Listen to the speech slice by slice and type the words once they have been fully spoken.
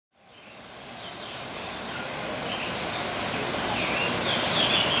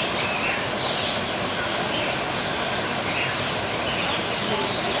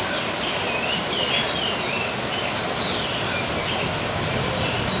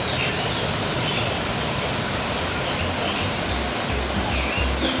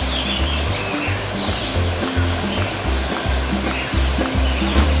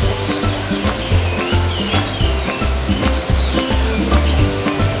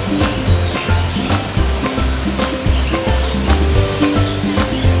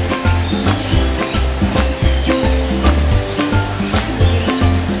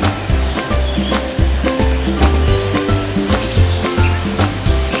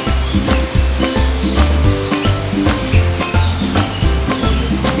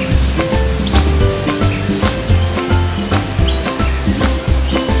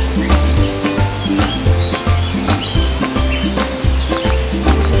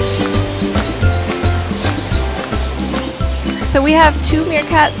So we have two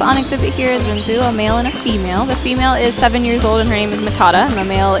meerkats on exhibit here at the zoo, a male and a female. The female is 7 years old and her name is Matata, and the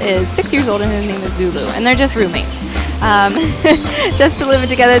male is 6 years old and his name is Zulu, and they're just roommates. Just to live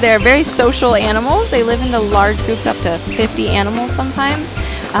together. They're very social animals. They live into large groups, up to 50 animals sometimes.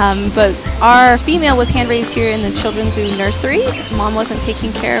 But our female was hand-raised here in the children's zoo nursery. Mom wasn't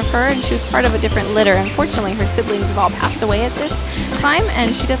taking care of her, and she was part of a different litter. Unfortunately, her siblings have all passed away at this time,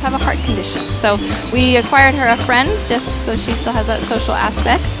 and she does have a heart condition. So we acquired her a friend just so she still has that social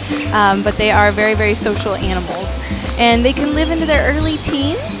aspect. But they are very, very social animals. And they can live into their early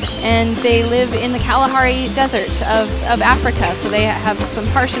teens, and they live in the Kalahari Desert of Africa. So they have some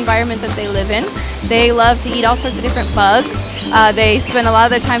harsh environment that they live in. They love to eat all sorts of different bugs. They spend a lot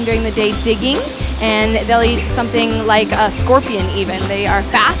of their time during the day digging, and they'll eat something like a scorpion even. They are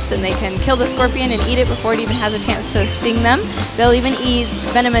fast and they can kill the scorpion and eat it before it even has a chance to sting them. They'll even eat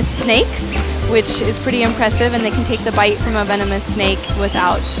venomous snakes, which is pretty impressive, and they can take the bite from a venomous snake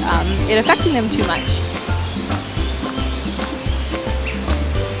without it affecting them too much.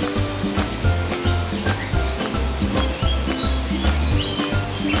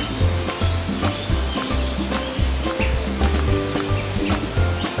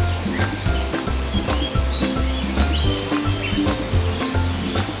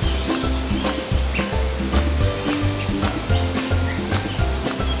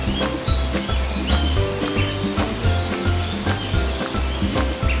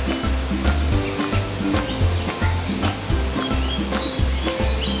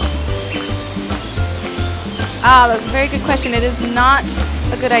 That's a very good question. It is not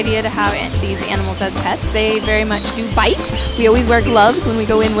a good idea to have these animals as pets. They very much do bite. We always wear gloves when we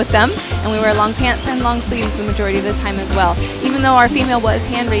go in with them, and we wear long pants and long sleeves the majority of the time as well. Even though our female was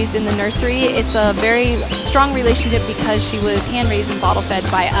hand-raised in the nursery, it's a very strong relationship because she was hand-raised and bottle-fed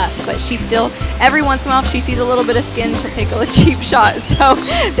by us, but she still, every once in a while, if she sees a little bit of skin, she'll take a cheap shot. So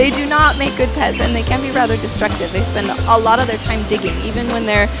they do not make good pets, and they can be rather destructive. They spend a lot of their time digging. Even when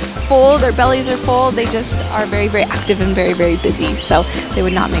they're full, their bellies are full, they just are very, very active and very, very busy. So they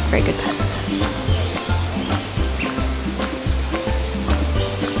would not make very good pets.